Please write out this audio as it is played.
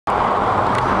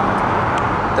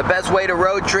The best way to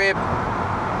road trip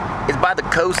is by the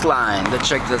coastline. Let's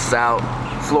check this out.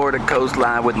 Florida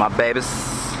coastline with my babies.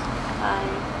 Hi.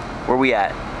 Where we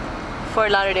at? Fort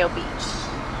Lauderdale Beach.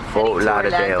 Fort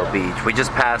Lauderdale Beach. We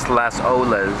just passed Las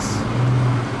Olas.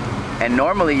 And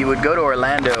normally you would go to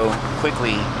Orlando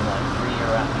quickly in like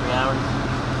 3 hours.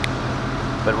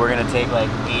 But we're gonna take like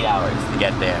 8 hours to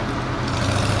get there.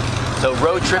 So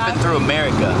road tripping through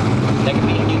America. That could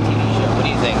be a new TV show. What do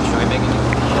you think? Should we make a new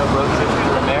TV show, Road Tripping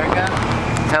Through America?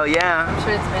 Hell yeah. I'm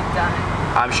sure it's been done.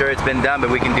 I'm sure it's been done, but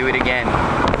we can do it again.